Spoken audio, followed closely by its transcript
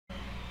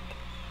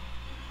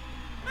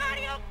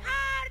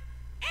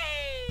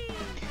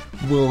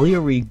Well,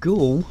 here we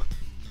go.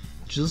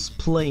 Just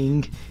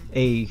playing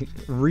a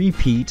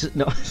repeat.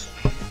 No.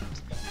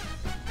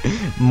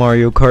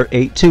 Mario Kart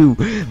 8 2.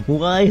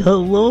 Why,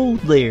 hello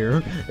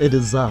there. It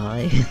is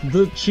I,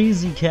 the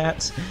Cheesy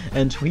Cat,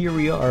 and here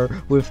we are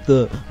with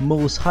the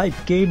most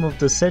hyped game of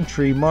the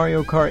century,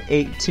 Mario Kart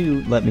 8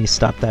 2. Let me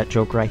stop that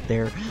joke right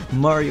there.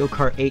 Mario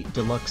Kart 8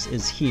 Deluxe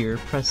is here.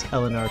 Press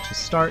L and R to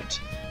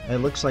start. It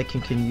looks like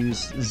you can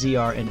use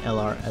ZR and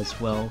LR as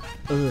well.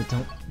 Ugh,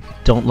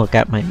 don't look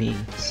at my knee.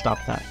 Stop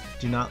that.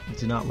 Do not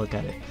look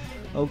at it.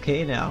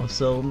 Okay, now,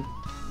 so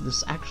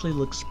this actually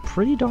looks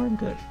pretty darn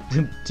good,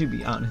 to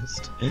be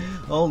honest.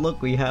 Oh,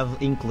 look, we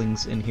have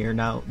Inklings in here.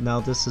 Now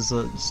this is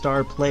a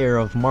star player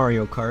of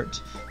Mario Kart,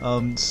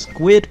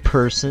 Squid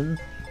Person,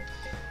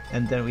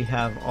 and then we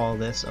have all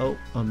this. Oh,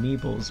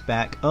 Amiibo's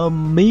back.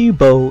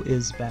 Amiibo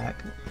is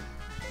back.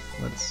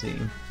 Let's see.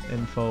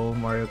 Info,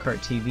 Mario Kart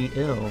TV.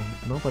 Ew,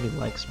 nobody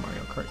likes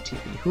Mario Kart TV.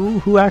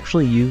 Who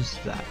actually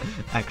used that?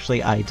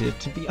 Actually, I did,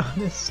 to be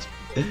honest.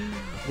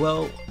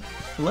 Well,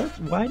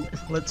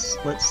 let's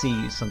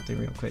see something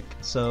real quick.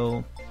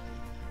 So,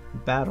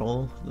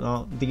 battle.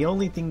 The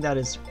only thing that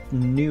is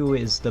new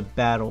is the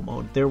battle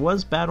mode. There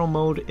was battle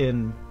mode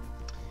in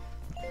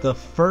the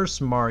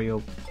first Mario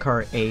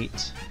Kart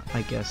 8.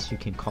 I guess you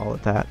can call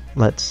it that.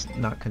 Let's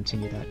not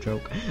continue that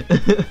joke.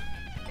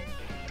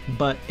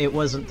 But it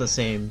wasn't the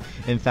same.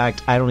 In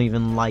fact, I don't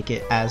even like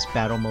it as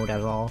battle mode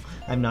at all.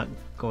 I'm not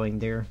going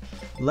there.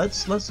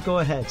 Let's go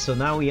ahead. So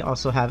now we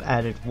also have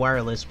added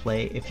wireless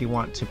play if you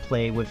want to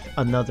play with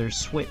another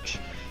Switch.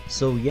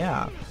 So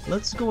yeah,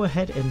 let's go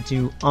ahead and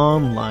do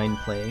online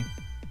play.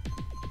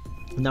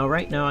 Now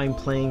right now I'm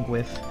playing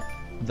with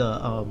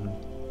the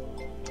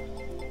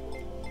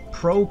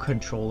Pro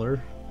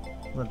controller.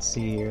 Let's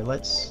see here.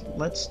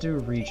 Let's do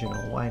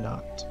regional. Why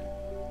not?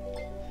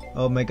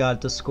 Oh my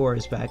god, the score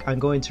is back. I'm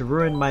going to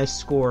ruin my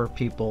score,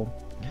 people.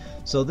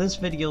 So this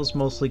video is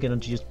mostly going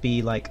to just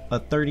be like a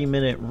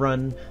 30-minute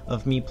run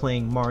of me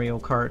playing Mario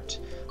Kart.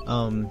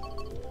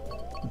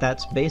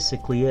 That's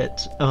basically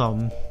it.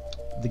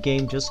 The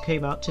game just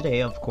came out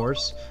today, of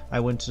course. I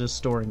went to the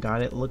store and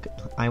got it. Look,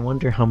 I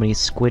wonder how many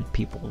squid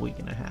people we're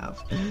gonna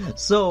have.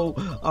 So,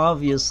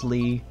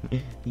 obviously,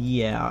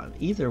 yeah,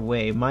 either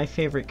way, my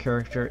favorite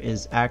character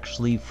is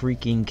actually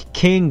freaking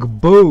King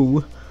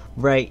Boo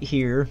right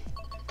here.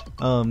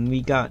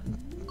 We got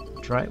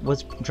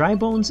Dry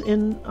Bones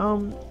in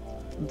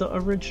the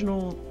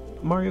original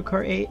Mario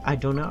Kart 8? I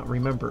do not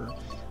remember.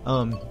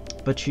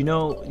 But you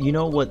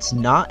know what's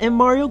not in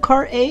Mario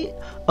Kart 8?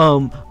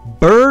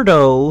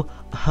 Birdo,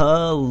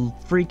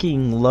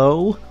 freaking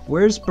low.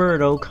 Where's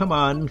Birdo? Come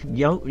on,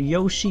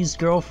 Yoshi's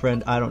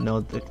girlfriend. I don't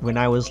know. When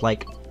I was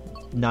like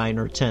 9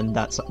 or 10,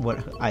 that's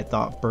what I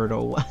thought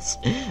Birdo was.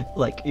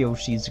 Like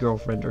Yoshi's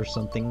girlfriend or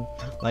something.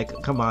 Like,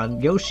 come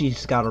on,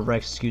 Yoshi's gotta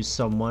rescue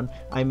someone.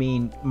 I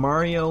mean,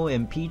 Mario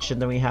and Peach,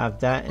 and then we have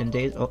that and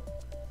Daisy. Oh,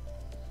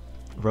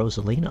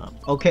 Rosalina.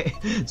 Okay,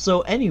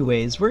 so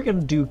anyways, we're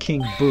gonna do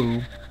King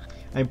Boo.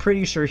 I'm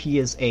pretty sure he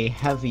is a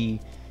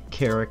heavy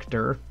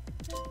character.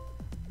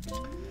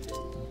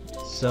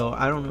 So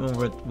I don't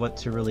know what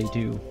to really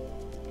do.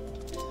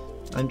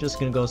 I'm just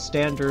gonna go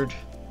standard.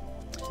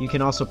 You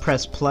can also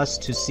press plus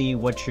to see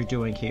what you're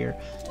doing here.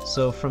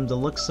 So from the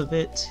looks of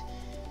it,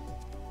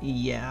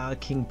 yeah,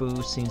 King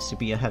Boo seems to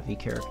be a heavy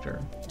character.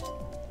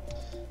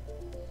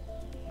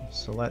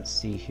 So let's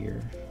see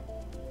here.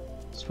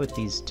 What's with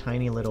these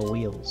tiny little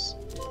wheels?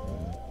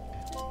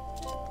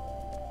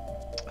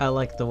 I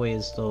like the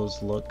ways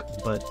those look,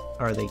 but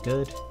are they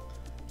good?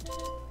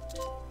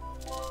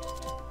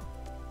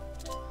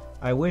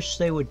 I wish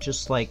they would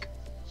just like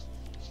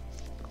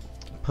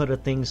put a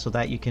thing so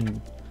that you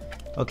can...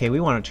 Okay, we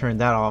want to turn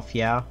that off,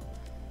 yeah.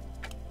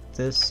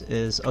 This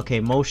is,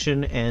 okay,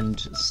 motion and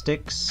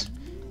sticks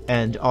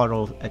and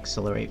auto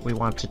accelerate. We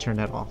want to turn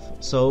that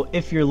off. So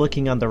if you're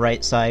looking on the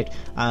right side,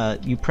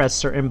 you press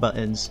certain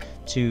buttons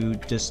to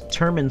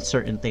determine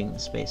certain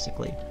things,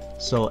 basically.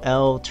 So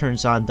L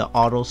turns on the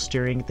auto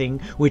steering thing,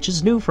 which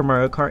is new for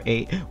Mario Kart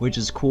 8, which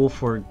is cool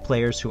for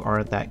players who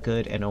aren't that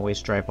good and always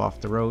drive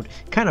off the road.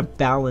 Kind of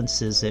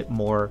balances it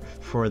more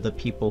for the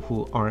people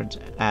who aren't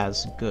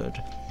as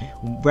good.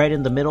 Right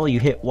in the middle, you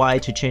hit Y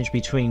to change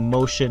between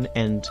motion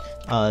and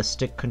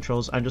stick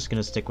controls. I'm just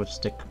going to stick with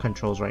stick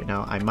controls right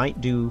now. I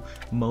might do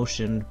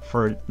motion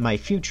for my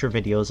future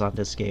videos on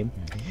this game,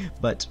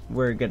 but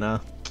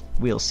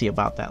we'll see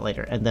about that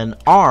later. And then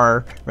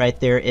R right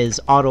there is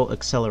auto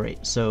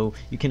accelerate, so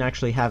you can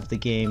actually have the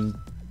game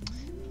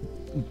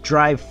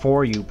drive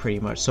for you pretty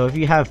much. So if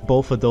you have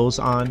both of those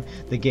on,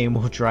 the game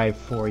will drive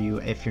for you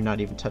if you're not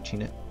even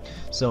touching it.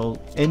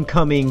 So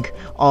incoming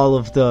all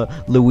of the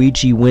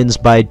Luigi wins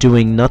by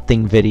doing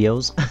nothing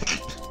videos.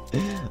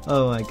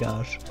 Oh my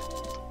gosh,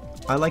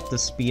 I like the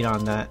speed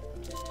on that.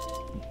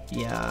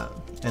 Yeah,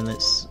 and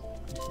it's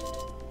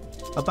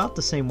about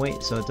the same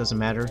weight, so it doesn't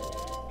matter.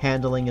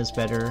 Handling is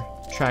better,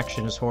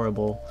 traction is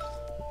horrible.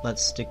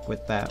 Let's stick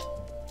with that.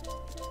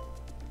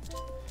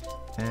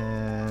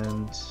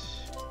 And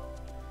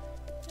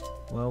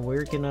Well,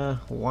 we're gonna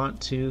want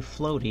to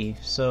floaty,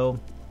 so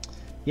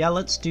yeah,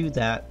 let's do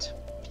that.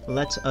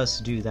 Let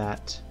us do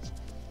that.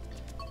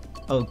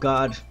 Oh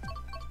god.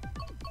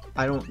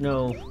 I don't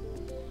know.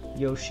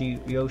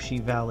 Yoshi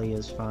Valley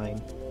is fine.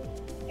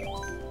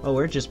 Oh,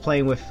 we're just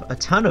playing with a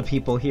ton of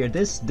people here.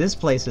 This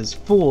place is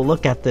full.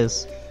 Look at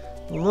this.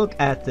 Look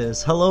at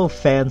this. Hello,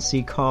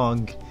 Fancy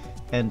Kong.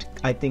 And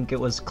I think it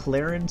was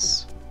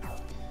Clarence.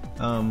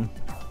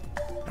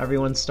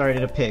 Everyone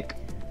started to pick.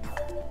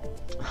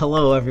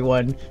 Hello,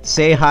 everyone.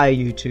 Say hi,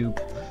 YouTube.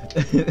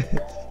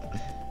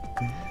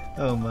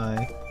 Oh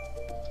my.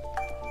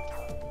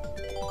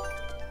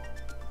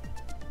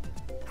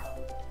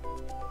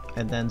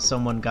 And then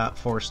someone got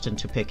forced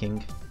into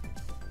picking.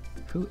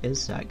 Who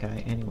is that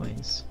guy,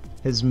 anyways?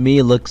 His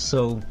me looks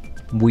so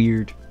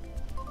weird.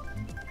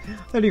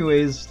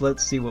 Anyways,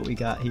 let's see what we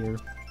got here.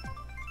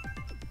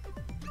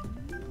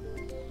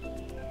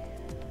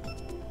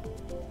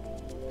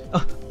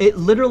 Oh, it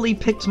literally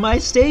picked my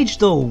stage,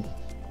 though!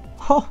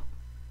 Oh!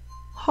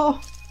 Oh!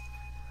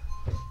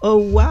 Oh,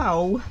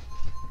 wow!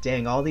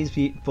 Dang, all these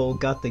people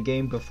got the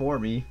game before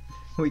me.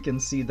 We can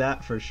see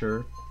that for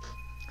sure.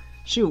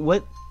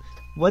 Shoot,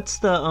 what's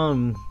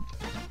the,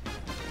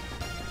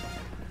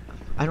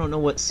 I don't know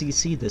what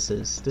CC this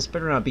is. This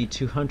better not be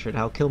 200,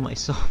 I'll kill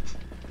myself.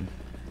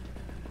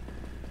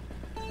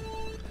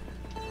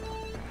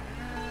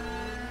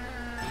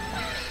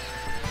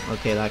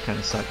 Okay, that kind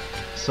of sucked.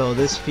 So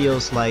this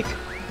feels like...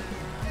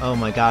 Oh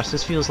my gosh,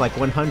 this feels like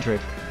 100.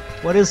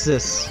 What is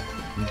this?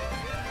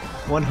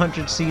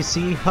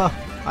 100cc? Huh,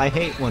 I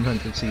hate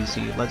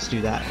 100cc. Let's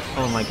do that.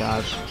 Oh my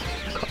gosh.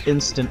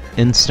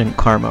 Instant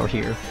karma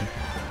here.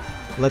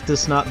 Let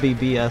this not be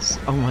BS.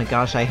 Oh my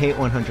gosh, I hate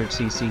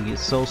 100cc.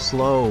 It's so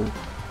slow.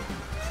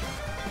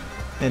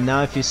 And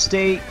now if you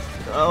stay...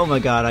 Oh my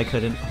god, I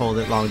couldn't hold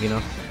it long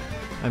enough.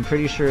 I'm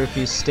pretty sure if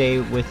you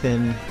stay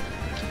within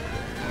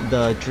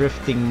the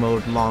drifting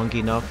mode long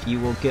enough, you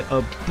will get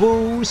a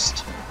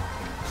boost!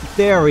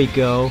 There we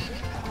go.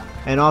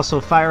 And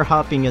also, fire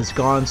hopping is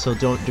gone, so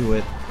don't do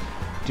it.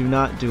 Do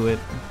not do it.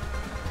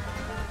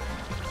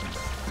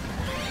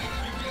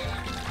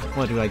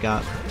 What do I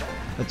got?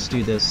 Let's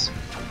do this.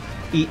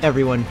 Eat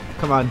everyone.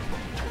 Come on.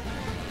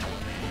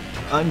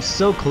 I'm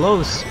so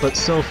close, but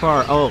so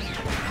far. Oh.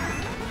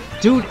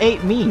 Dude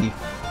ate me!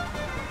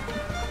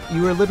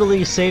 You were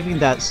literally saving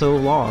that so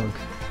long.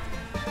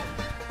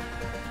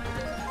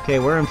 Okay,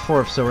 we're in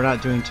 4th, so we're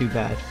not doing too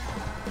bad.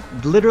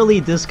 Literally,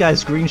 this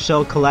guy's green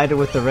shell collided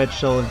with the red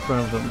shell in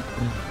front of him.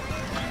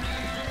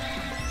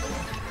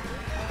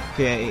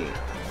 Okay.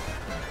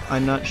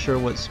 I'm not sure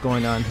what's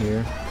going on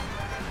here.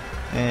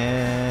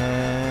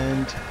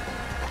 And...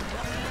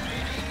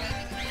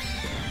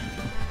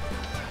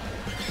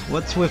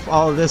 what's with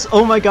all of this?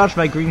 Oh my gosh,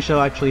 my green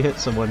shell actually hit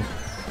someone.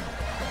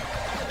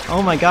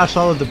 Oh my gosh,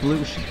 all of the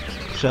blue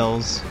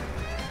shells.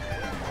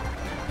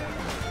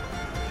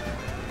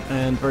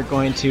 And we're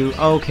going to...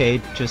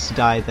 okay, just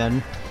die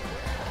then.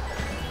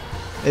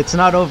 It's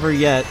not over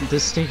yet.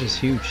 This stage is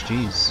huge,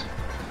 jeez.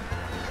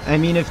 I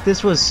mean, if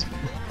this was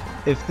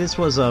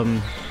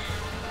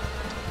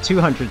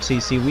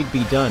 200cc, we'd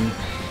be done.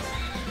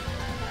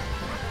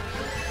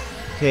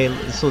 Okay,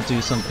 this will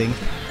do something.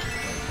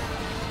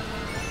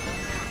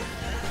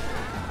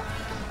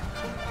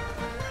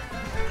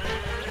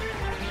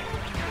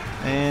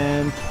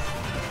 And...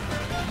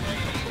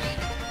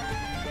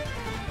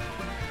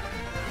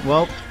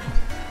 well,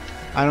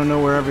 I don't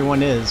know where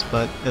everyone is,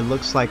 but it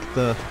looks like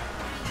the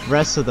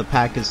rest of the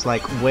pack is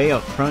like way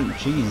up front,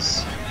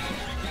 jeez.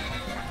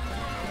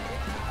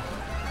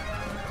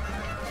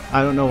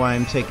 I don't know why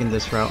I'm taking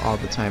this route all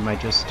the time, I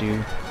just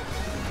do.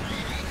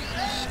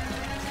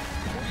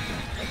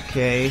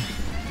 Okay.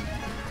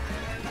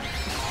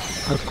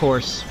 Of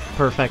course,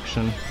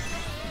 perfection.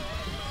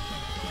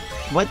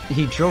 What?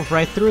 He drove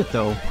right through it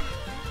though.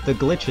 The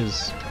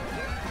glitches.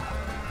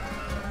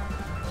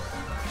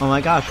 Oh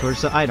my gosh,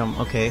 where's the item?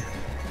 Okay.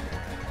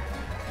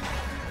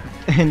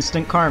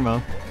 Instant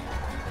karma.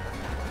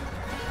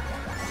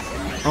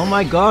 Oh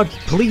my god,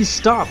 please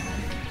stop!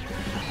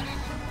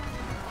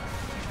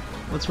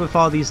 What's with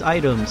all these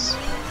items?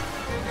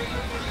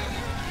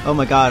 Oh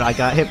my god, I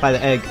got hit by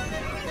the egg.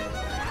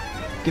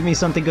 Give me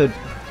something good.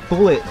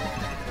 Bullet!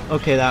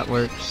 Okay, that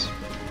works.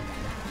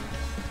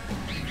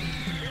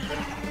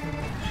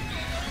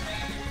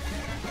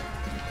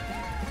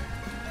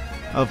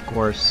 Of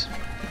course.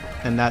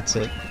 And that's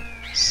it.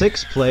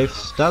 6th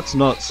place, that's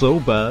not so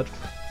bad.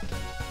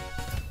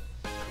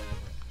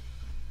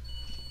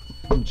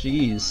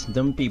 Jeez,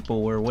 them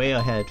people were way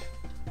ahead.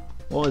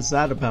 What was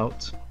that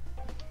about?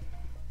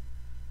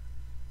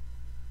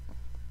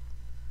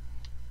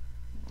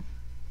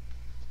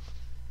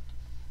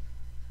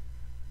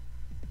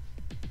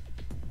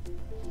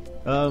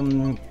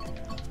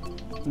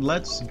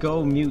 Let's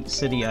go Mute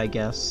City, I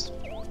guess.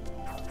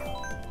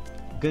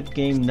 Good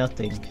game,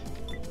 nothing.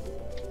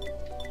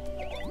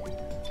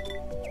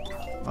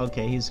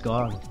 Okay, he's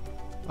gone.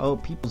 Oh,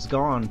 people's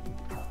gone.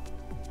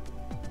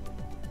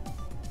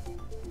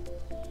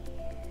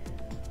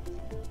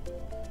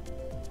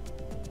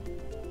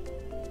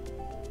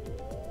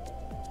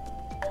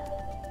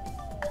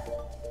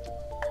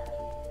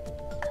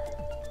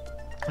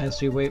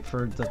 as we wait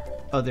for the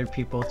other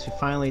people to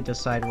finally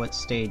decide what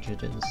stage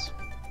it is.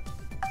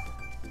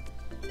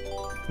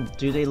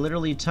 Do they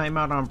literally time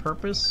out on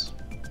purpose?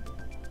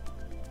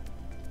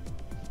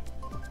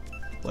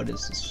 What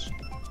is this?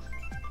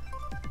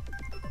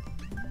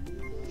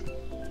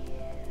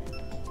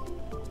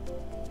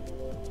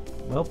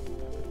 Well,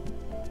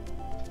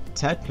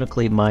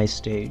 technically my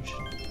stage.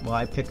 Well,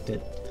 I picked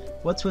it.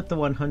 What's with the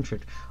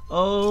 100?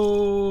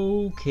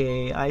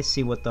 Okay, I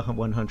see what the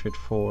 100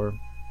 for.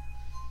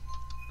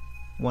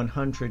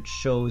 100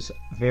 shows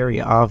very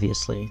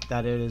obviously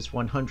that it is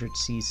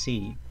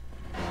 100cc.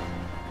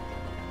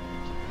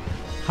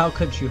 How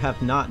could you have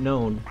not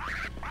known?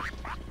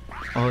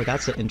 Oh,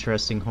 that's an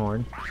interesting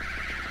horn.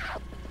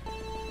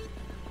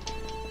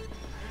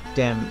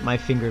 Damn, my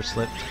finger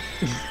slipped.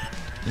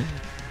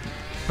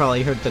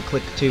 Probably heard the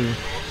click too.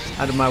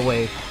 Out of my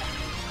way.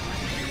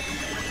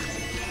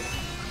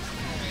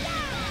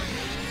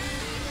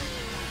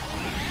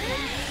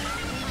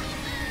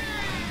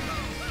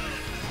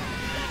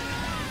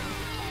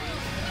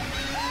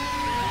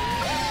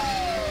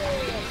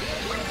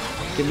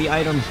 Give me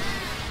item.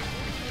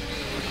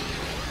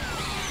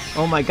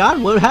 Oh my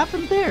god, what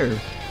happened there?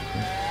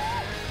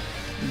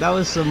 That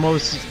was the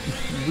most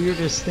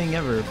weirdest thing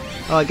ever.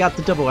 Oh, I got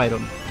the double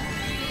item.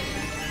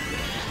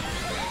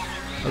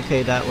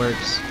 Okay, that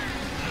works.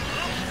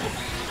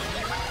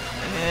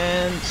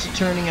 And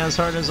turning as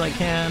hard as I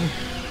can.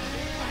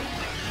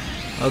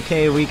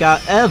 Okay, we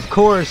got... Of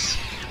course!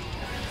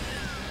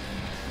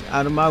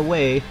 Out of my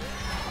way.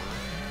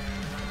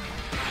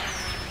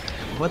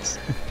 What's...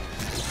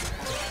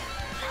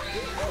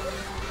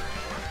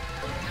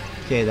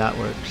 Okay, that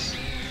works.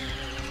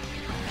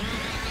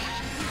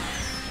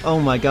 Oh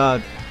my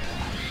god.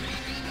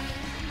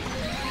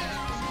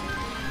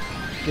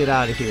 Get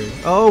out of here.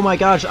 Oh my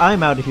gosh,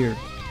 I'm out of here.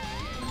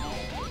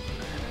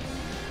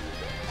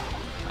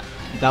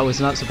 That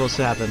was not supposed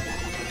to happen.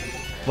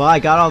 Well, I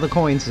got all the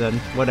coins then.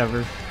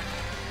 Whatever.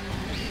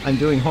 I'm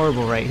doing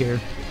horrible right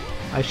here.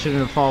 I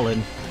shouldn't have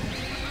fallen.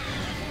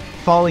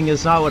 Falling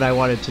is not what I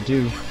wanted to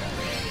do.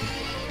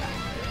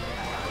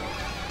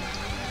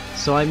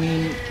 So I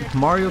mean,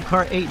 Mario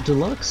Kart 8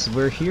 Deluxe,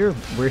 we're here,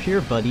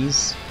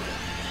 buddies.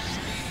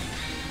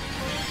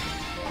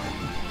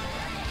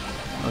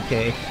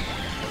 Okay.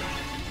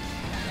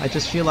 I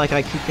just feel like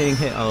I keep getting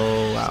hit.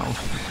 Oh, wow.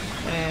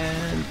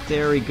 And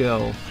there we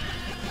go.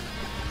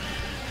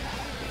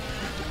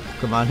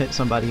 Come on, hit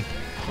somebody.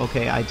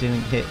 Okay, I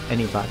didn't hit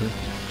anybody.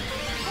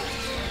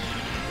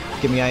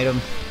 Give me item.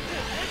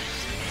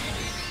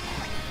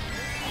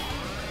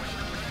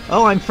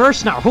 Oh, I'm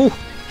first now! Whew!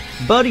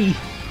 Buddy!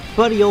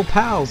 Buddy, old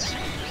pals!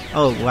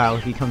 Oh, wow,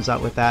 he comes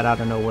out with that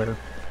out of nowhere.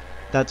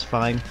 That's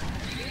fine.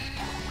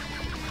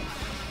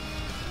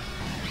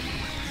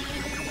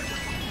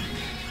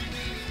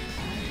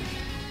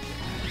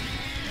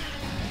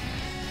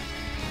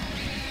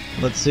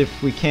 Let's see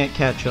if we can't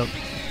catch up.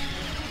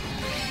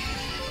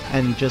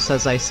 And just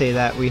as I say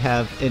that, we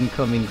have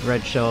incoming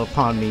red shell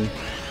upon me.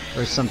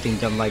 Or something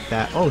dumb like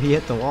that. Oh, he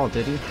hit the wall,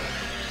 did he?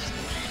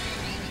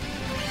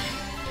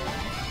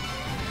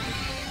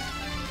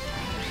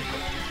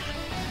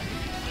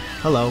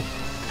 Hello.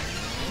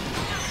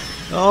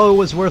 Oh, it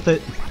was worth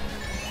it.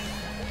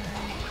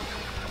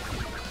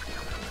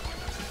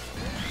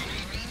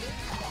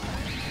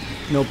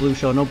 No blue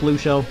shell, no blue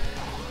shell.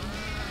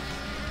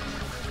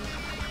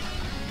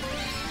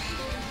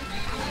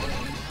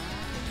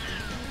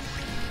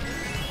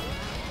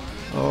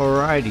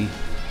 Alrighty.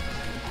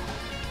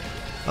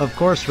 Of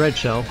course, red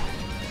shell.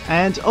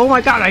 And, oh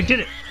my god, I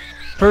did it!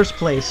 First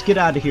place, get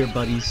out of here,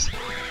 buddies.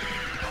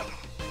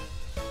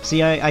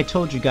 See, I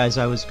told you guys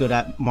I was good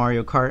at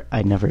Mario Kart.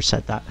 I never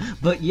said that.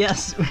 But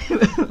yes!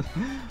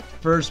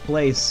 First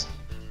place.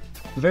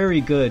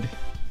 Very good.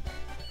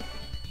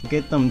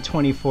 Get them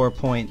 24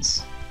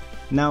 points.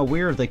 Now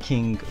we're the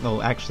king.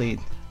 Oh, actually,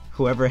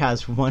 whoever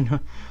has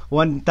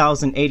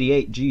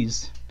 1,088,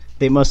 geez.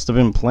 They must have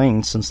been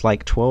playing since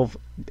like 12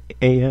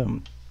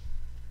 a.m.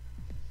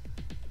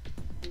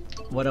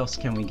 What else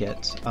can we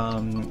get?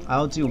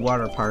 I'll do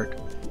Water Park,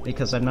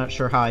 because I'm not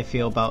sure how I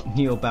feel about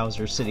Neo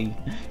Bowser City.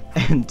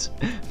 And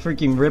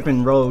freaking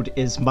Ribbon Road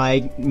is my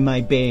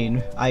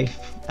bane. I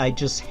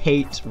just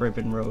hate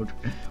Ribbon Road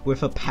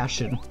with a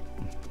passion.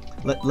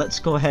 Let's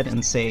go ahead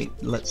and say,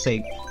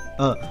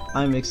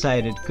 I'm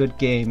excited, good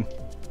game.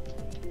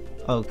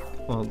 Oh,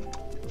 well,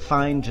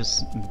 fine,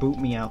 just boot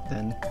me out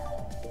then.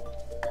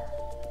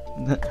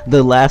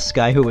 The last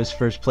guy who was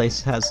first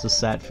place has the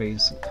sad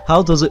face.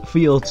 How does it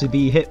feel to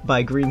be hit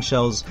by green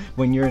shells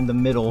when you're in the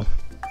middle?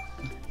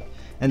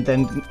 And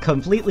then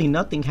completely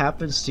nothing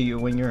happens to you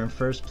when you're in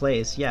first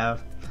place. Yeah,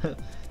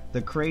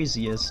 the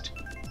craziest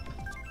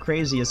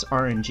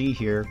RNG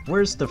here.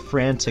 Where's the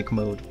frantic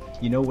mode?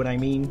 You know what I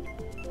mean?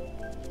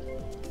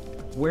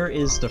 Where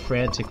is the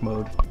frantic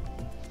mode?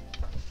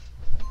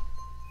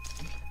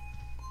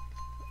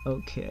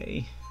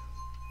 Okay.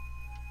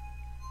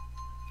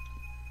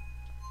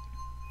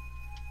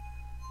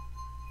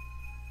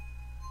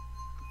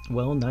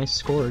 Well, nice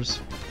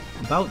scores.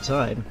 About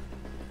time.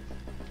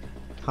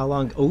 How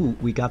long? Oh,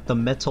 we got the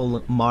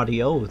Metal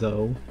Mario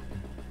though.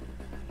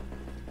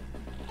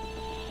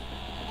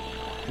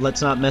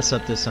 Let's not mess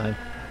up this time.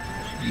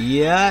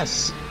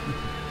 Yes!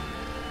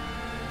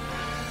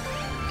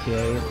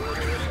 Okay.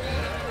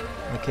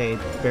 Okay,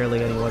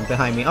 barely anyone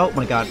behind me. Oh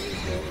my god.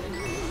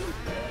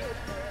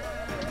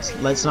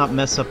 Let's not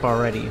mess up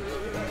already.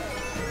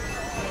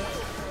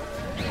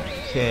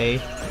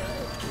 Okay.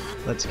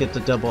 Let's get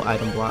the double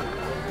item block.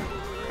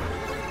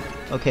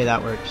 Okay,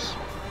 that works.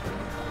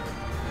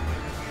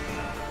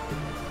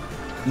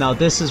 Now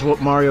this is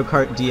what Mario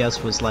Kart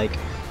DS was like.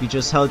 You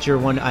just held your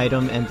one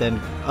item and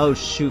then... Oh,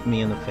 shoot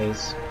me in the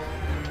face.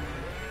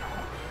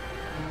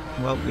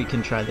 Well, we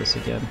can try this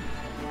again.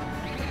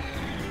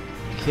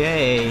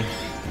 Okay.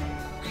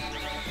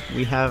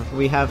 We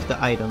have the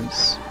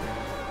items.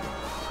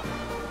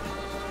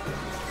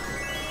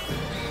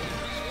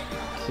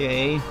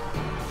 Okay.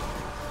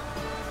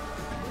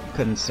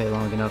 Couldn't stay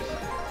long enough.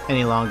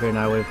 Any longer and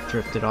I would have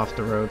drifted off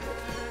the road.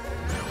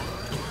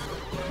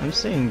 I'm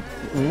saying...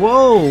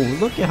 Whoa!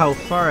 Look at how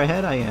far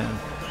ahead I am.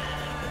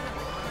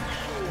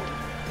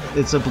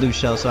 It's a blue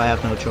shell, so I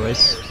have no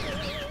choice.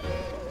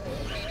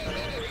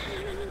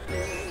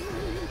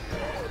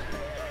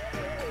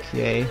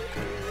 Okay.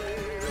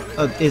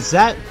 Is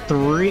that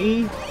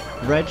 3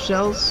 red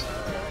shells?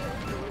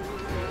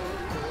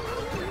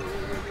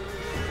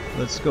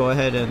 Let's go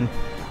ahead and...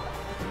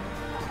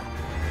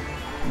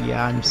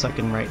 Yeah, I'm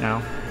sucking right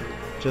now.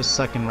 Just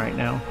sucking right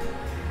now.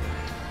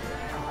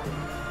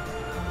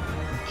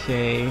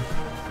 Okay.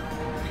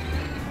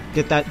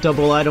 Get that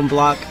double item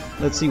block.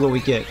 Let's see what we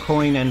get.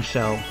 Coin and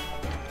shell.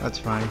 That's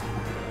fine.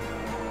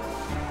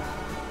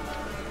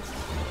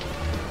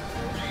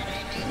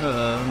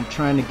 I'm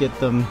trying to get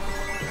them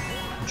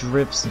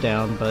drifts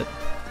down, but...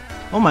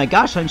 Oh my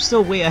gosh, I'm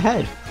still way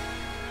ahead!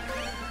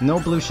 No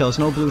blue shells,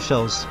 no blue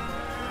shells.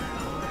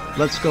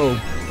 Let's go.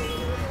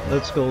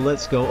 Let's go,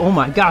 let's go. Oh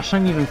my gosh,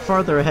 I'm even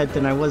farther ahead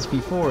than I was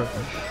before.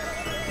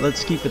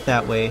 Let's keep it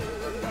that way.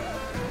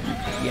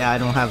 Yeah, I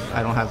don't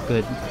have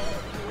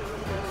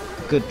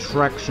good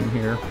traction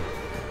here.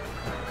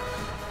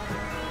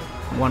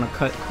 Want to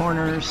cut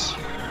corners.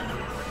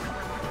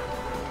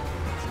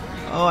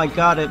 Oh, I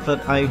got it,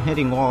 but I'm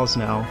hitting walls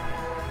now.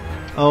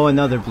 Oh,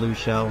 another blue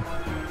shell.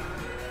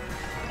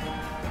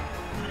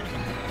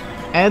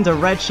 And a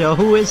red shell.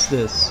 Who is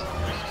this?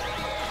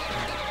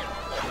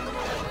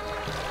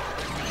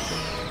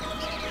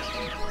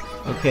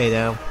 Okay,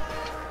 now.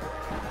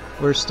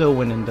 We're still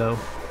winning, though.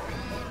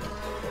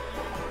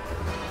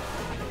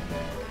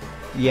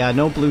 Yeah,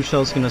 no blue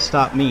shell's gonna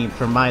stop me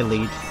from my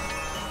lead.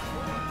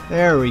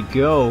 There we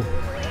go.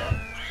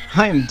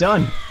 I am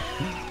done.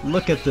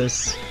 Look at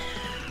this.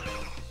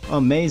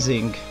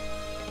 Amazing.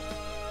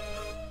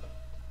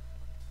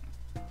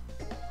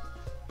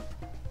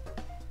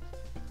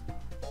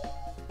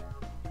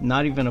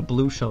 Not even a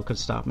blue shell could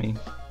stop me.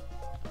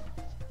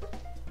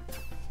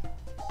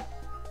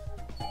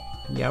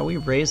 Yeah, we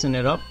raising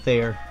it up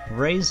there.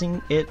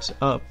 Raising it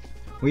up.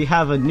 We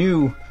have a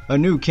new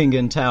king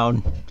in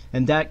town.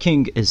 And that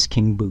king is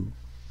King Boo.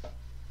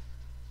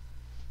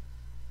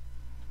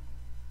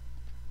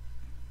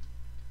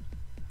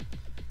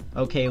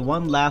 Okay,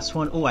 one last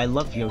one. Oh, I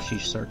love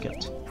Yoshi's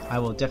Circuit. I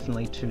will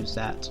definitely choose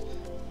that.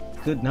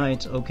 Good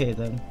night. Okay,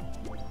 then.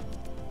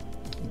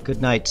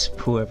 Good night,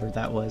 whoever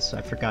that was.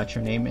 I forgot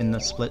your name in the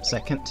split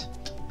second.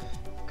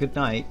 Good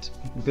night.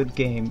 Good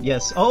game.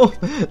 Yes. Oh,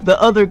 the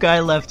other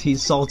guy left.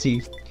 He's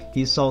salty.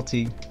 He's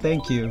salty.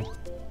 Thank you.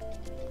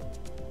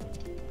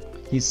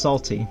 He's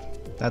salty.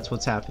 That's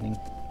what's happening.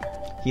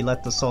 He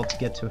let the salt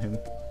get to him.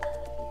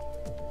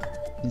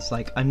 He's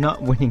like, I'm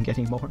not winning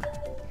anymore.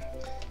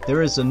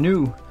 There is a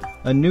new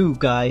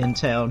guy in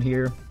town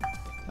here.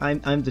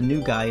 I'm the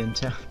new guy in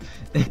town.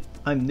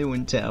 I'm new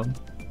in town.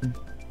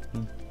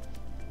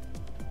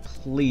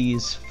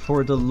 Please,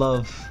 for the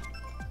love,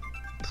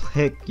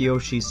 pick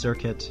Yoshi's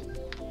Circuit.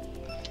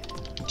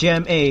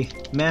 Jam A,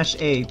 mash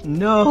A.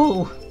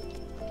 No!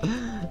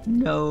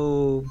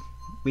 No.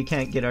 We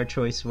can't get our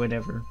choice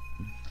whenever.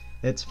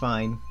 It's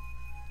fine.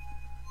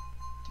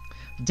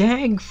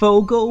 Dang,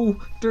 Fogo!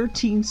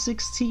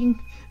 1316?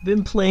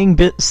 Been playing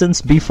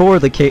since before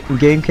the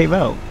game came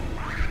out.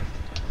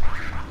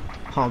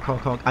 Honk,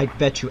 honk, honk. I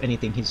bet you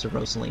anything he's the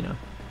Rosalina.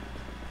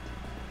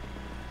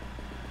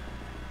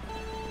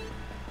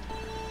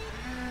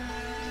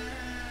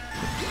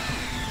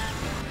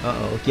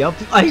 Uh-oh. Yep,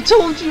 I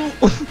told you!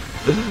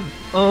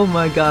 Oh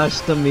my gosh,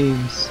 the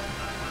memes.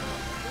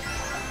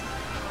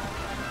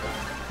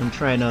 I'm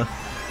trying to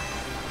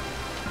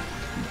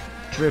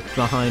drift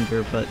behind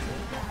her, but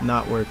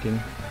not working.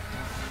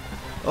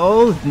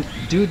 Oh,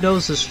 dude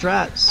knows the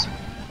strats.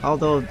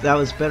 Although that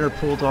was better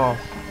pulled off.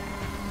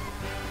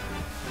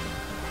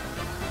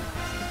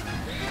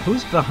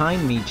 Who's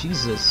behind me?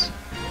 Jesus.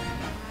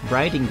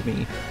 Riding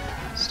me.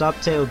 Stop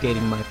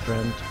tailgating, my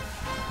friend.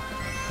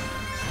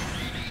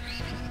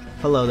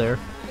 Hello there.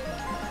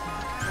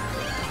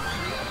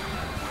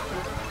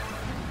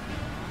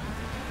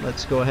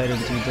 Let's go ahead and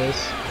do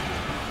this.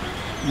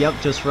 Yep,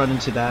 just run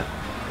into that.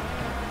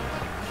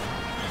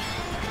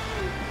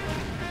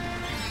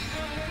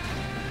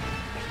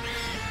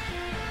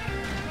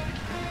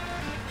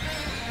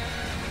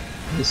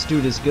 This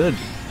dude is good.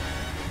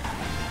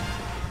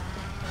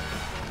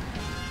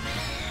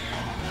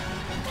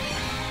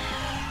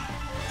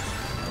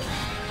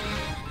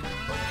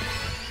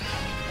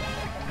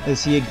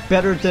 Is he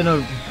better than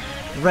a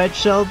red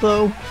shell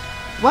though?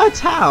 What?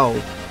 How?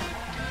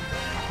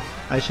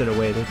 I should have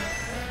waited.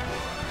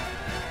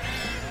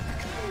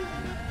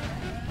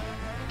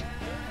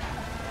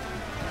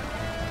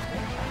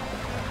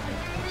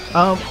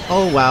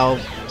 Oh wow,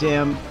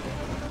 damn.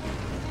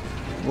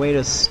 Way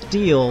to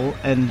steal,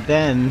 and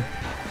then,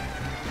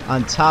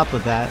 on top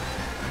of that,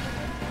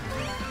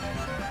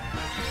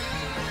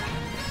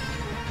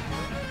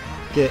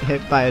 get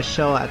hit by a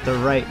shell at the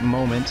right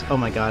moment. Oh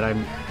my god,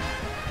 I'm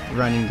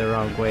running the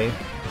wrong way.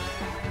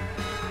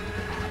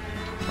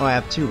 Oh, I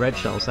have 2 red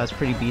shells, that's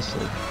pretty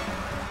beastly.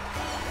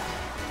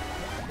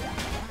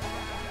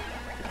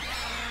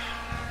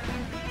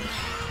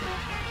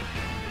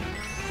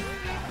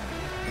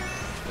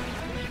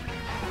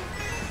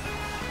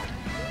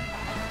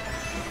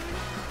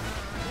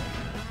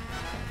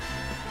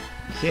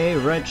 Okay,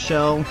 red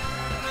shell.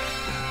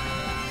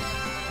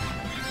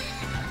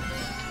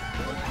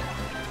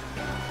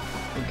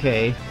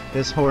 Okay,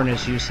 this horn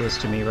is useless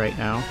to me right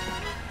now.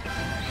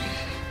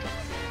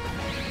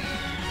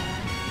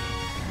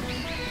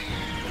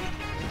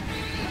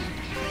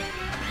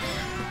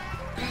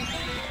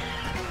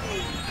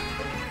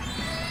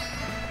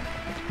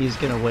 He's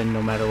gonna win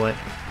no matter what.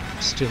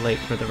 It's too late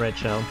for the red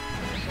shell.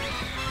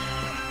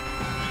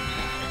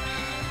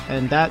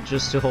 And that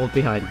just to hold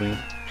behind me.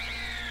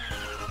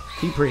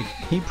 He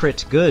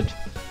pretty good.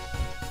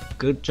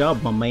 Good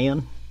job, my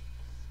man.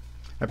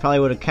 I probably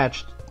would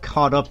have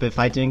caught up if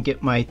I didn't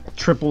get my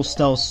triple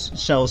shell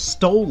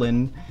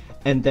stolen.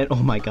 And then,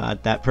 oh my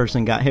god, that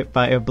person got hit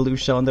by a blue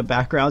shell in the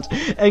background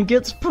and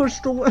gets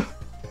pushed away.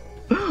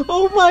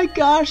 Oh my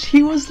gosh,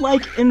 he was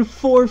like in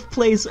 4th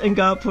place and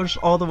got pushed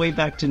all the way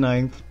back to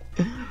 9th.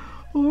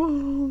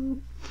 Oh,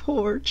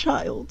 poor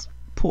child.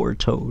 Poor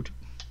Toad.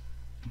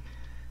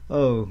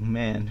 Oh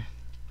man.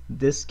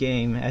 This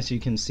game, as you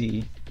can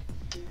see,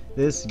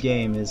 this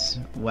game is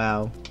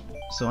wow.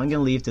 So I'm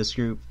gonna leave this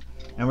group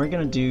and we're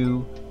gonna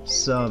do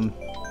some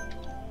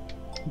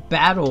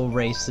battle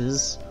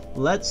races.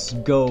 Let's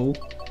go.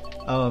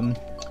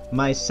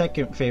 My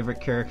second favorite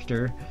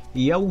character,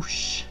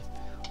 Yosh.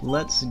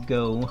 Let's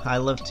go. I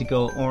love to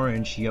go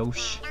orange,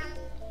 Yosh.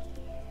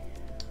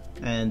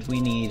 And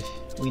we need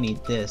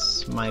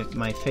this.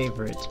 My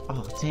favorite.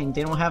 Oh dang,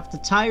 they don't have the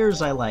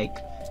tires I like.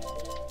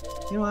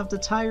 They don't have the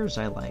tires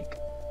I like.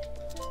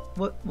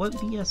 What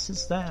BS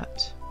is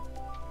that?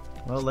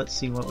 Well, let's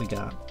see what we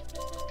got.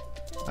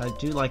 I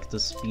do like the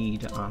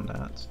speed on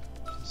that,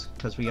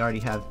 because we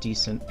already have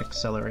decent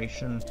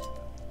acceleration.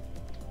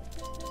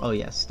 Oh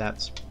yes,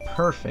 that's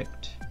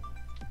perfect.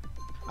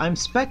 I'm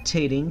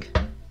spectating.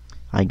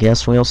 I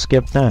guess we'll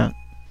skip that.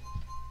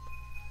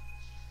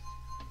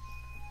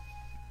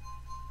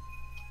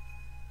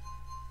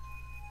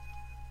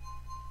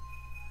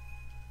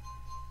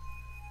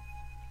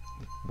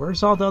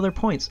 Where's all the other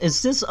points?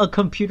 Is this a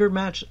computer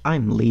match?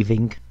 I'm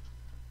leaving.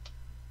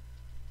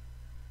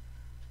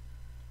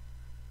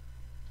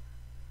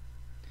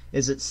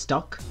 Is it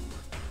stuck?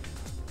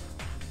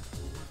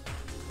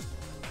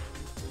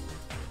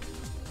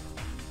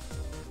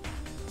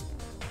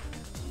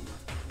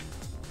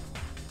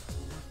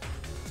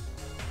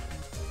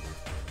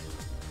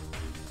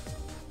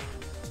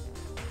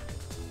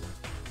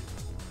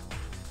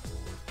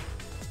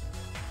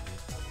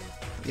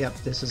 Yep,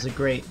 this is a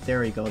great... There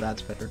we go,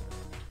 that's better.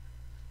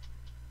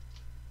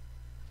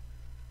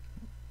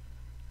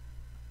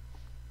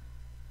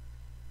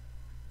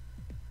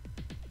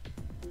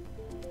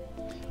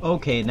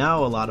 Okay,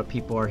 now a lot of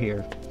people are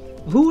here.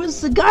 Who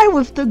is the guy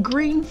with the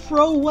green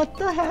fro? What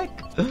the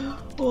heck?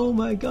 Oh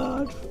my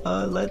god.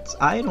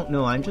 I don't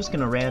know, I'm just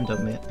gonna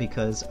random it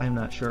because I'm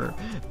not sure.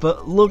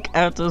 But look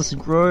at this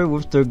guy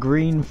with the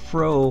green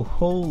fro.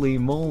 Holy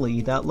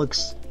moly, that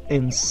looks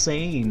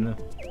insane.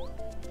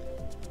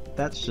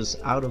 That's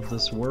just out of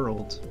this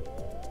world.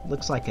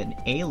 Looks like an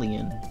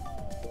alien.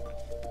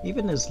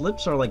 Even his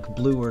lips are like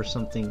blue or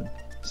something.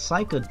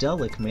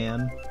 Psychedelic,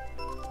 man.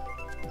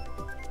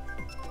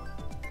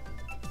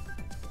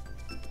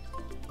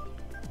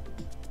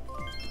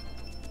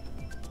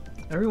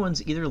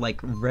 Everyone's either like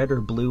red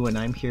or blue and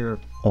I'm here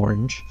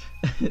orange.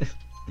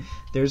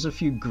 There's a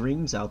few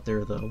greens out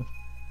there though.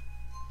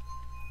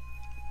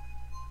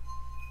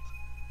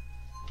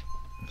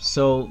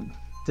 So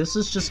this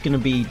is just gonna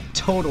be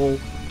total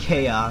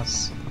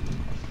chaos.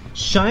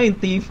 Shine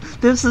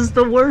Thief, this is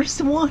the worst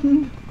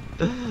one.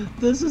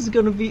 This is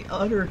gonna be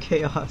utter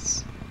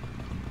chaos.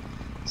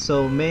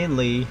 So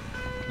mainly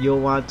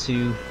you'll want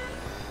to,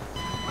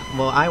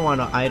 well, I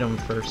want an item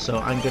first, so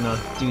I'm gonna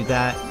do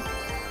that.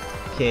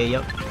 Okay,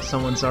 yep,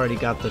 someone's already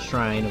got the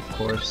shrine, of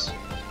course.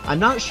 I'm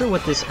not sure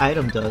what this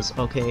item does.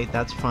 Okay,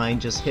 that's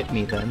fine, just hit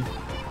me then.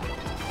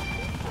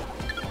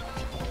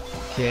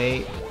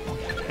 Okay,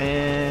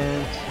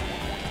 and...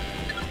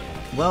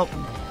 well...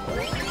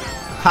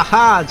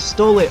 haha,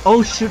 stole it!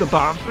 Oh, shoot a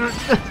bomb!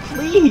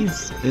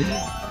 Please!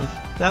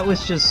 That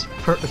was just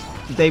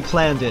They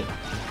planned it.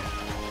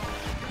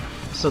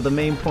 So the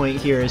main point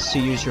here is to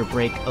use your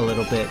brake a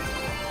little bit.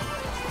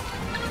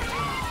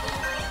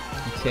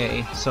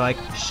 Okay, so I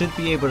should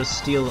be able to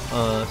steal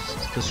the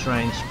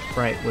Shrine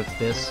Sprite with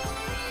this,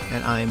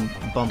 and I'm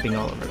bumping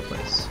all over the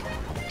place.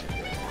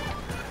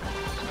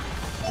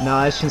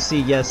 Now as you can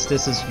see, yes,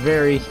 this is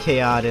very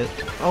chaotic.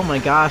 Oh my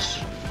gosh,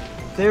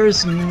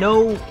 there's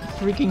no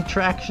freaking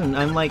traction.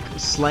 I'm like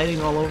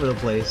sliding all over the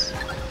place.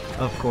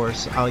 Of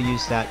course, I'll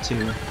use that to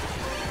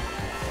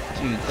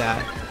do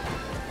that.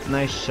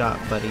 Nice shot,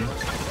 buddy.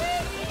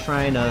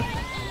 Trying to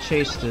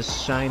chase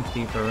this Shine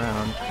Thief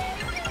around.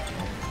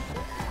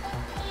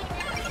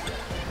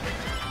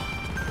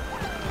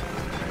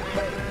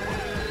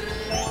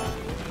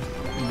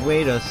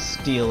 Way to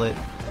steal it.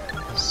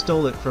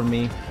 Stole it from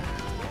me.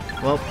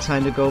 Well,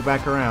 time to go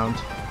back around.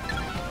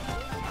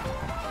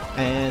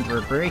 And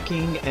we're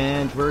braking,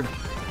 and we're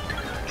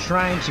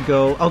trying to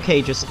go...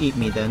 Okay, just eat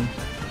me then.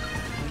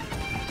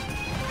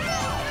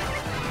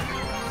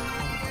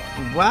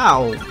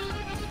 Wow!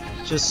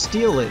 Just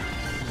steal it.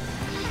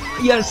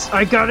 Yes,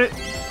 I got it!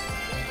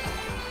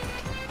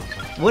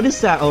 What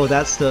is that? Oh,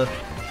 that's the...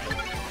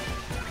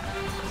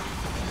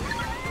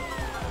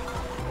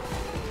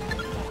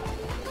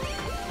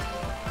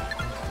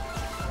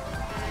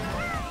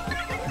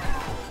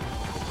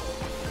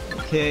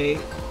 Okay,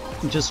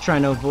 I'm just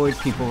trying to avoid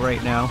people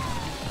right now.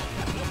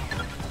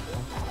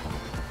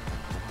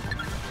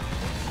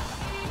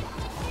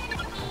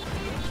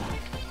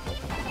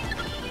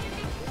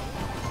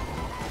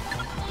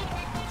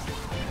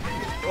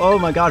 Oh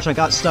my gosh, I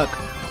got stuck.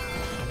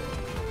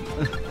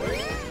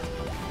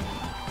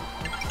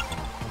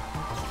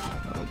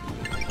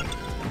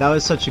 That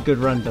was such a good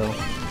run though.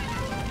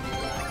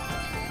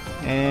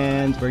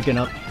 And we're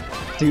gonna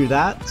do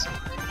that.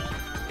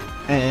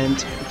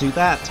 And do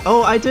that.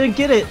 Oh, I didn't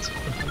get it!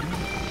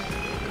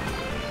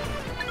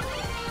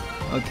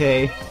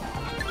 Okay.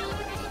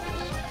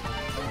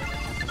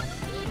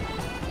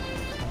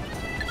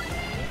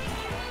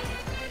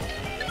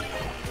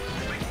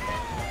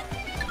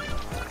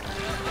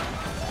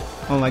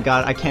 Oh my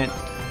god, I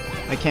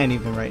can't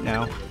even right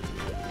now.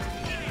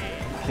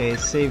 Okay,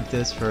 save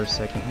this for a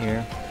second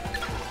here.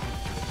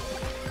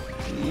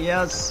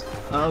 Yes!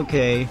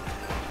 Okay.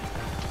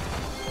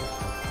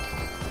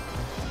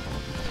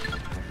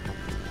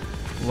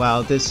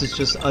 Wow, this is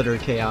just utter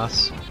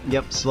chaos.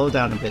 Yep, slow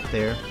down a bit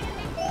there.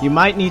 You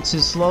might need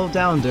to slow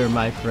down there,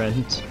 my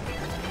friend.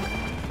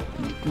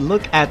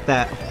 Look at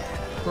that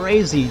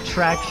crazy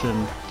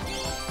traction.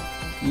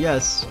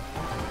 Yes.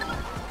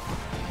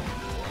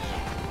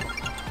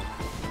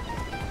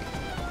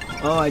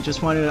 Oh, I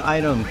just wanted an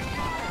item.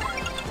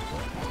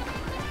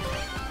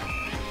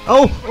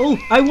 Oh! Oh!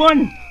 I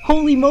won!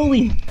 Holy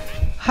moly!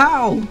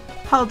 How?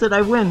 How did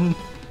I win?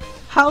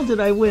 How did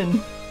I win?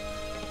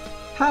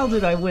 How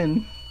did I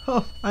win?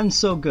 Oh, I'm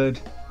so good.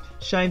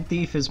 Shine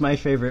Thief is my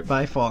favorite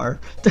by far.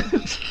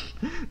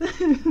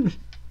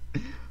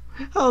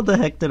 How the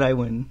heck did I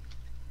win?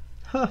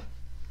 Huh.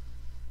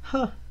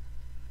 Huh.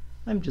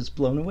 I'm just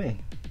blown away.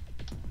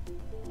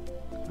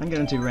 I'm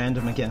gonna do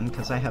random again,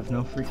 because I have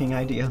no freaking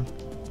idea.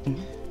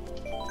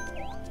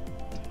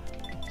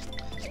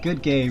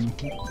 Good game.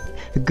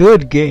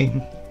 Good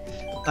game.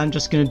 I'm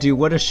just gonna do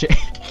what a shame.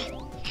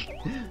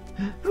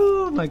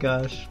 Oh my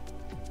gosh.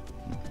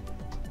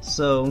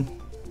 So,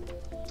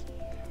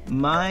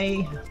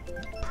 my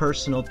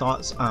personal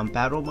thoughts on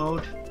battle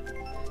mode,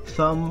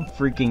 thumbs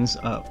freaking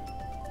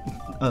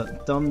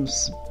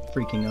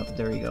up.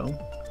 There we go.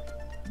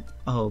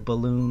 Oh,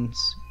 balloons.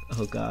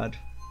 Oh god.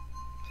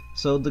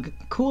 So the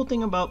cool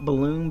thing about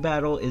balloon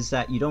battle is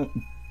that you don't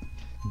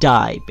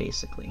die,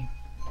 basically.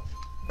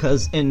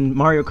 Because in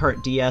Mario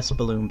Kart DS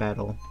balloon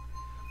battle,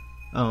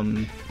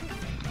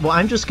 well,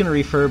 I'm just gonna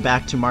refer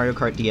back to Mario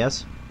Kart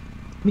DS,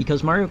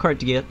 because Mario Kart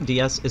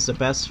DS is the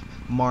best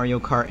Mario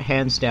Kart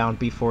hands down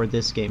before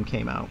this game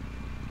came out.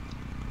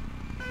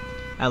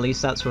 At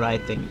least that's what I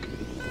think.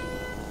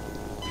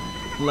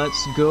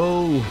 Let's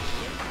go!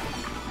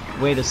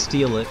 Way to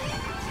steal it.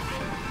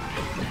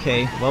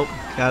 Okay, well,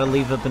 gotta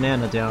leave a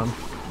banana down.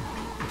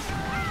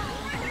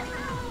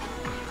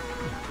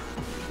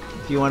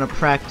 If you want to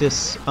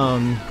practice,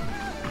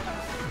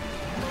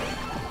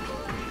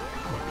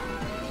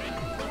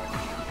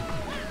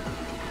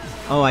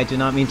 Oh, I did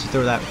not mean to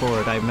throw that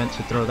forward. I meant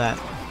to throw that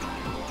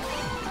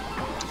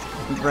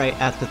right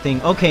at the thing.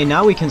 Okay,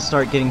 now we can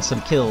start getting some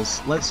kills.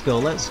 Let's go,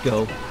 let's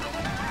go.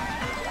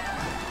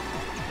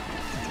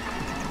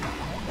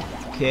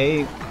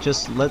 Okay,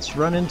 just let's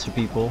run into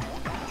people.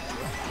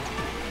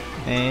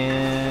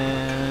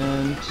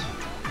 And...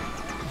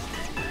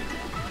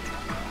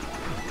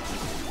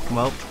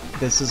 well,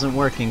 this isn't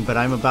working, but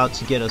I'm about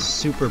to get a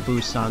super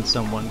boost on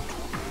someone.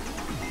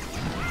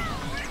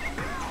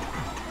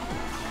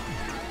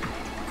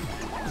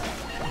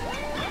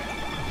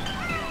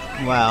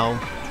 Wow,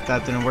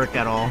 that didn't work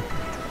at all.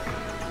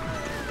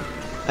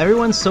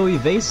 Everyone's so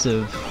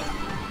evasive.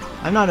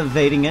 I'm not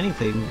evading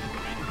anything.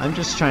 I'm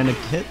just trying to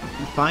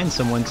find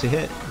someone to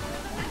hit.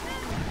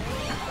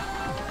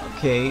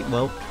 Okay,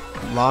 well,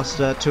 Lost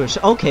that to a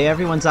okay,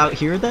 everyone's out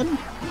here then?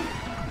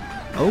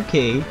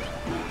 Okay.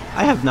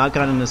 I have not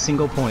gotten a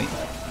single point.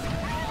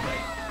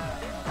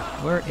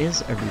 Where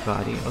is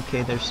everybody?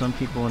 Okay, there's some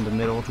people in the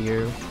middle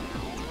here.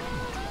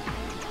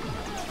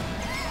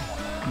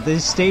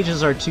 These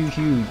stages are too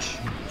huge.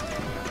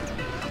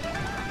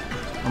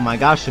 Oh my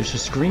gosh, there's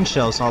just green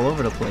shells all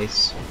over the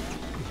place.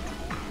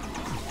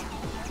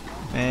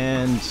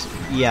 And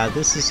yeah,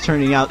 this is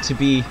turning out to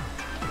be...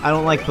 I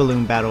don't like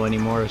Balloon Battle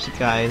anymore,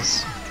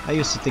 guys. I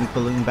used to think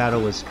Balloon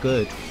Battle was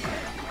good.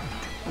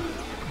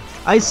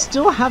 I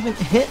still haven't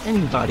hit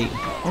anybody.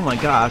 Oh my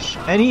gosh.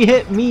 And he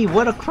hit me,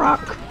 what a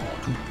crock.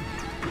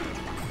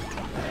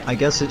 I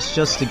guess it's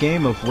just a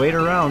game of wait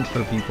around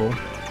for people.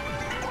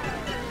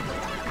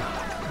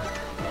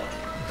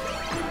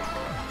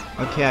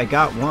 Okay, I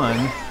got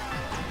one.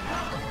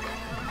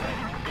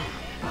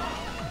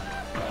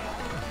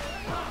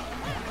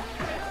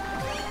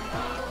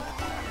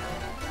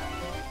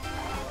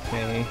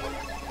 Okay.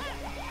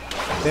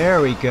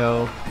 There we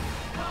go.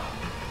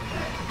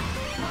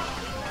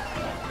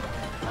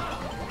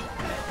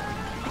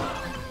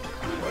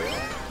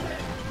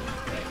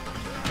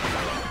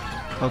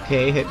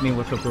 Okay, hit me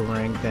with a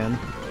boomerang then.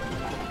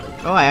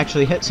 Oh, I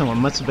actually hit someone.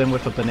 Must have been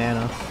with a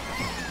banana.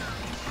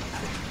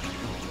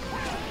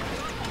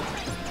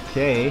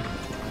 Okay.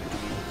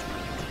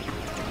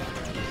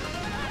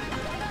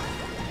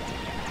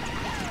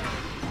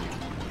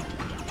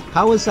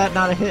 How is that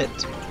not a hit?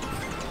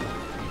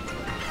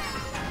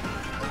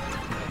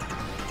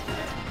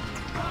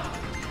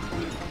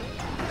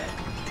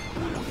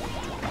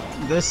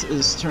 This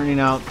is turning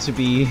out to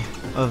be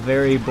a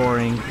very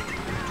boring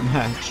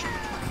match.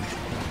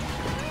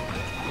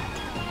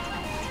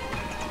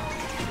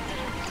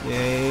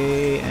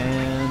 Okay,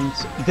 and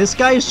this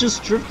guy is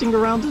just drifting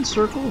around in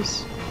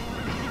circles.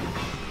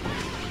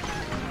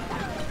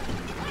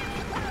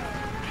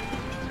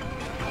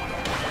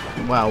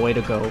 Wow, way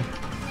to go.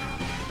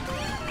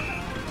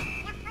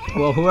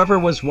 Well, whoever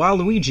was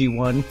Waluigi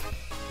won.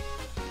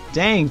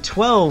 Dang,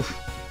 12!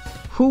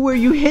 Who were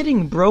you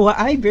hitting, bro?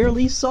 I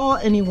barely saw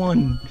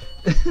anyone!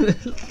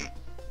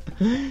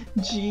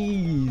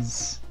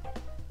 Jeez.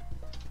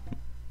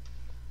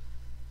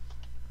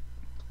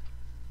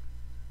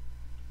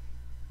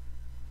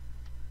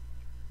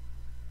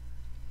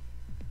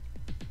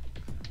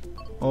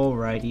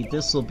 Alrighty,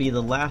 this will be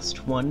the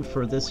last one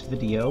for this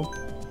video.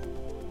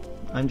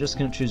 I'm just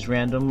gonna choose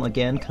random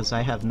again, because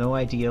I have no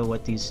idea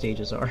what these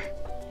stages are.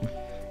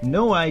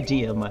 No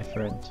idea, my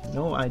friend.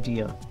 No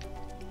idea.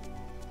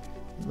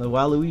 The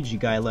Waluigi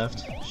guy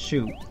left.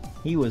 Shoot.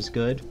 He was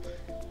good.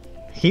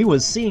 He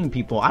was seeing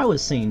people. I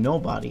was seeing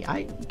nobody.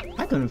 I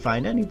couldn't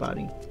find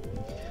anybody.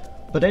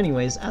 But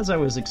anyways, as I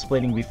was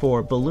explaining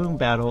before, Balloon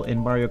Battle in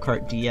Mario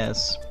Kart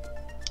DS,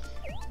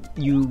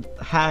 you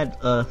had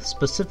a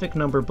specific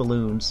number of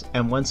balloons,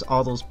 and once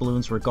all those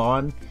balloons were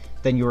gone,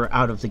 then you were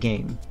out of the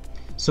game.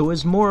 So it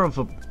was more of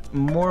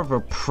a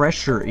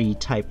pressure-y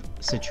type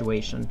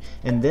situation.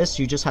 In this,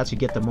 you just have to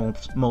get the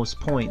most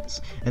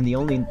points, and the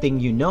only thing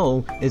you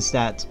know is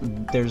that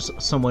there's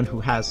someone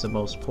who has the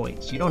most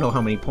points. You don't know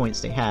how many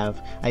points they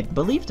have. I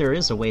believe there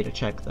is a way to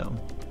check though.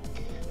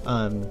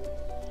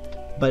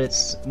 But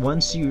it's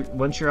once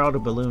you're out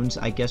of balloons,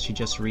 I guess you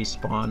just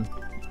respawn.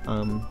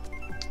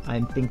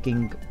 I'm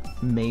thinking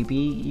maybe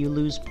you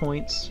lose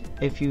points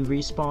if you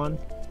respawn,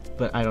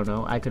 but I don't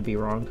know. I could be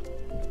wrong.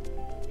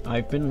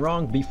 I've been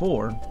wrong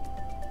before.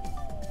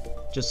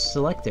 Just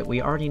select it.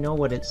 We already know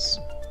what it's...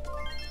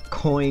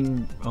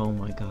 Coin... Oh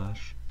my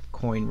gosh.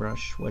 Coin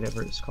Rush,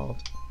 whatever it's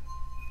called.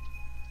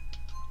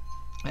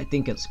 I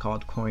think it's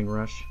called Coin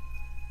Rush.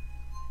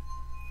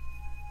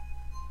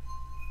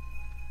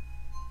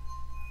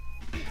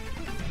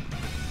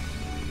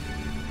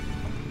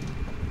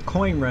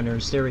 Coin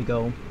Runners, there we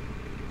go.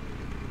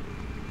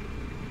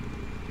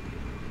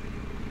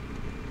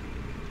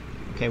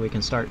 Okay, we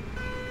can start.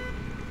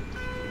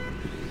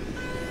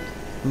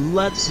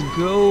 Let's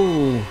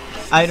go!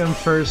 Item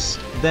first,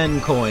 then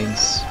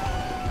coins.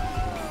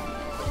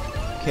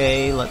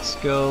 Okay, let's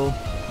go.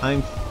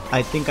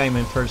 I think I'm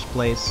in first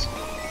place.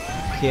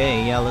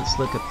 Okay, yeah, let's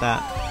look at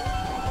that.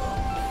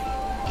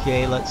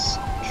 Okay, let's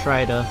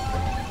try to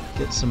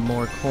get some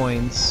more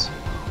coins.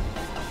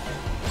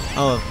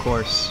 Oh, of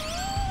course.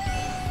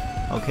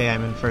 Okay,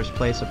 I'm in first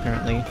place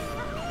apparently.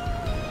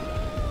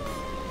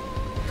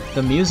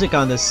 The music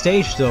on this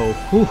stage though,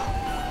 whew,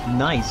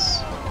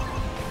 nice.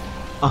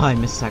 Oh, I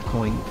missed that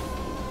coin.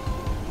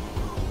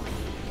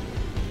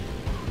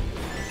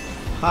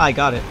 Ah, I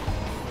got it.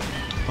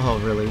 Oh,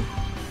 really?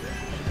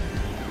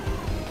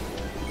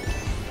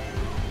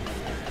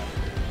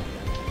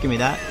 Give me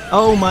that.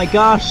 Oh my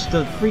gosh,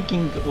 the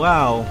freaking...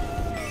 Wow.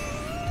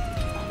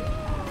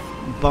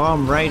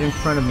 Bomb right in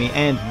front of me.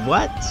 And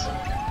what?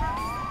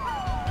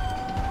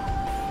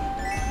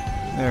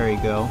 There we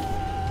go.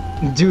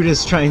 Dude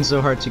is trying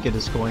so hard to get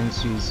his coins.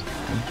 Jeez.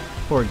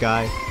 Poor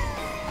guy.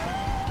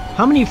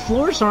 How many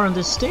floors are on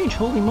this stage?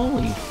 Holy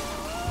moly.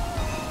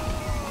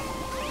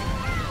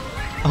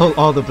 Oh,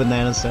 all the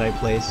bananas that I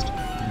placed.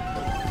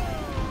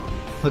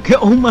 Okay,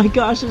 oh my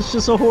gosh, it's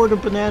just a horde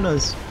of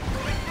bananas.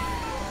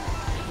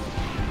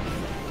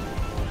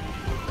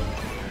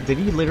 Did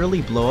he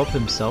literally blow up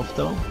himself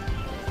though?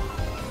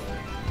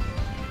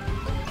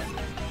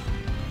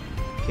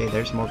 Okay,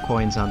 there's more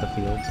coins on the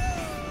field.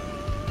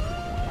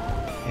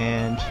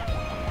 And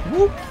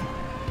whoop!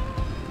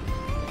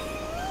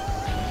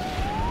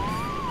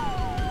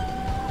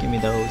 Give me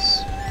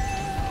those.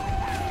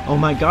 Oh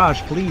my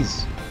gosh,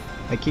 please!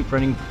 I keep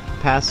running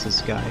past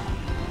this guy.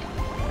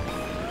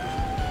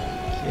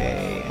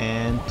 Okay,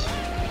 and...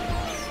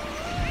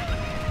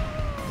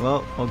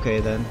 well, okay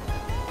then.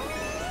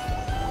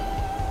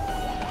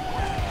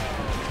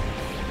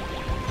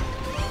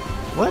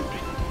 What?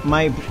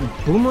 My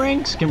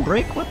boomerangs can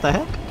break? What the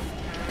heck?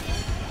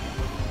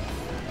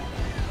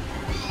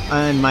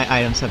 And my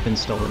items have been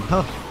stolen.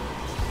 Huh.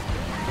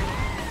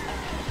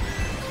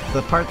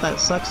 The part that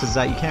sucks is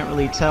that you can't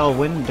really tell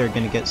when they're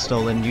gonna get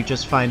stolen, you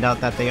just find out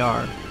that they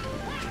are.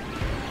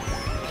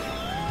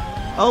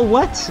 Oh,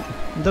 what?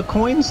 The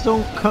coins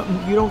don't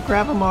come, you don't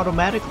grab them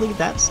automatically?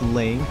 That's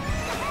lame.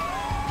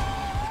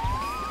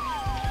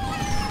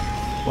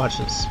 Watch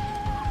this.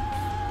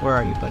 Where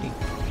are you, buddy?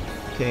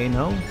 Okay,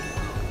 no?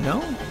 No?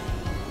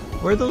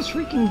 Where those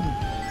freaking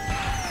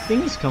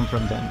things come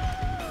from then?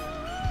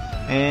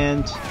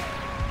 And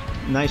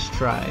nice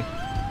try.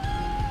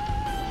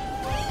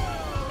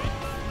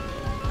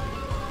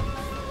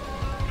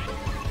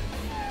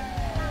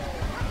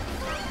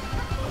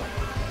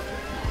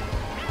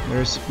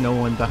 There's no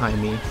one behind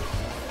me.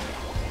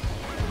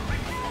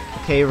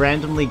 Okay,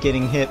 randomly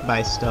getting hit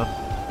by stuff.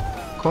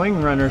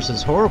 Coin runners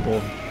is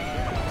horrible.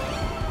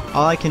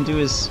 All I can do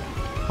is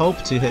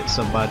hope to hit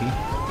somebody.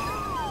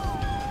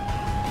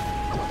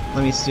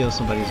 Let me steal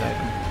somebody's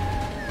item.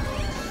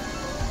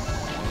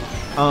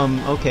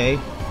 Okay.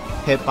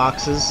 Hit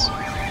boxes.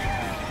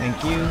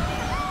 Thank you.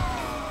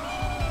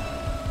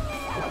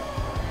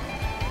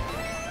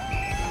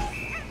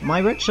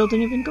 My red shield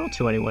didn't even go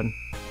to anyone.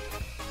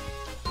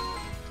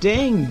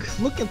 Dang!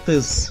 Look at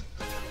this!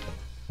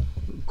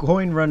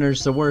 Coin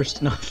runner's the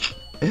worst. No.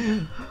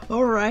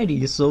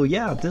 Alrighty, so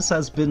yeah, this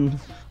has been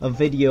a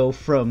video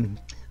from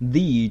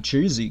the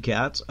Cheesy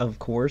Cat, of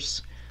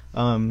course.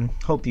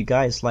 Hope you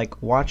guys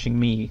like watching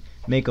me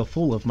make a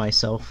fool of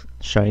myself.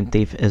 Shine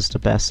Thief is the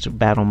best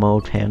battle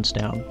mode, hands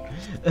down.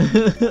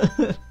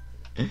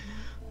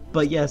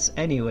 But yes,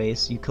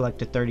 anyways, you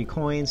collected 30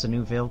 coins, a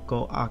new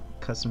vehicle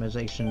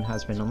customization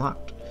has been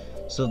unlocked.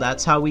 So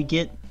that's how we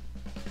get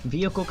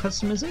vehicle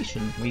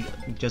customization. We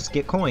just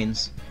get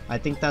coins. I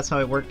think that's how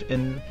it worked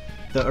in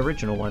the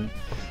original one.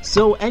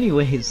 So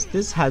anyways,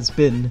 this has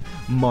been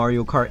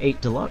Mario Kart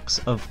 8 Deluxe,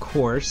 of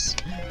course.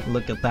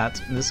 Look at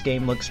that. This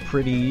game looks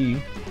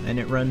pretty, and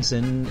it runs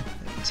in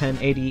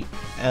 1080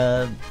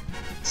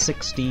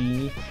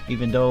 60,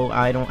 even though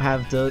I don't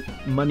have the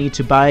money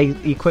to buy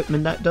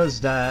equipment that does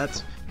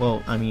that.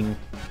 Well, I mean,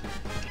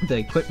 the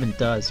equipment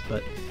does,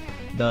 but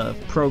the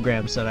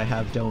programs that I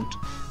have don't.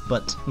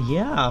 But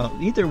yeah,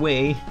 either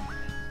way,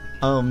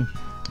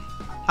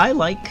 I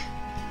like,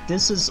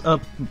 this is a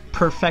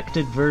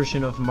perfected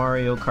version of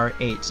Mario Kart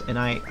 8, and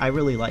I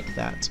really like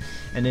that.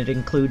 And it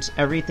includes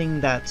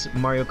everything that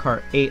Mario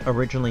Kart 8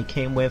 originally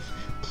came with,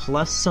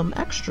 plus some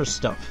extra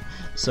stuff.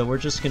 So we're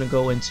just gonna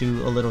go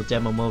into a little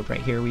demo mode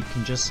right here. We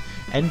can just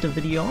end the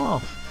video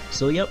off.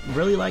 So yep,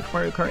 really like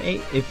Mario Kart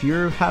 8. If you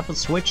have a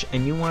Switch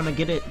and you want to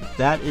get it,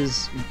 that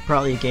is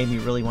probably a game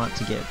you really want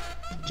to get.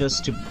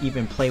 Just to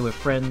even play with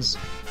friends.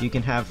 You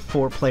can have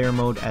 4-player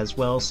mode as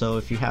well, so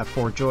if you have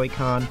 4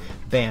 Joy-Con,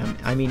 bam.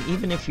 I mean,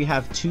 even if you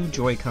have 2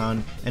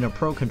 Joy-Con and a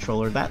Pro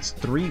Controller, that's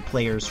 3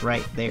 players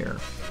right there.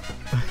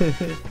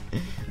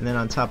 And then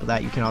on top of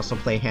that, you can also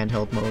play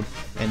handheld mode,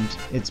 and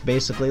it's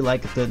basically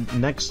like the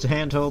next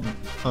handheld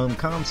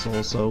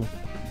console, so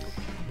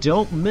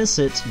don't miss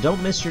it.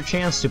 Don't miss your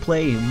chance to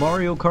play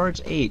Mario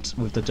Kart 8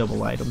 with the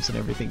double items and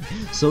everything.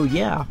 So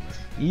yeah,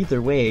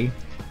 either way,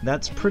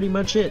 that's pretty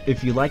much it.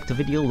 If you liked the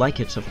video, like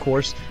it, of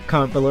course.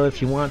 Comment below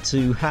if you want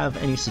to have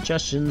any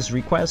suggestions,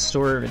 requests,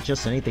 or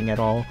just anything at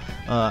all.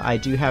 I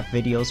do have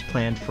videos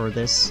planned for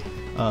this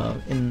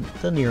in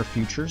the near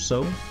future,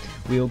 so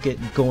we'll get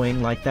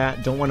going like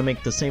that. Don't want to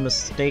make the same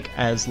mistake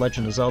as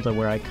Legend of Zelda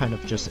where I kind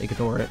of just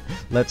ignore it.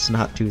 Let's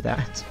not do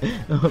that.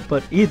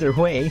 But either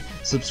way,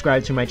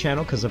 subscribe to my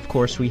channel because of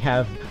course we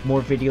have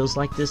more videos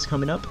like this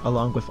coming up,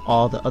 along with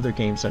all the other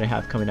games that I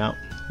have coming out.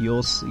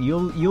 You'll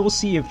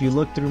see if you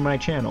look through my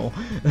channel.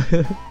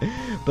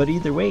 But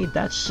either way,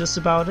 that's just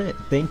about it.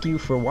 Thank you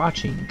for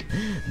watching.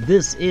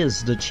 This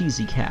is the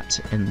Cheesy Cat,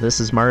 and this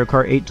is Mario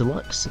Kart 8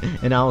 Deluxe,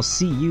 and I'll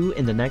see you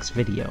in the next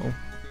video.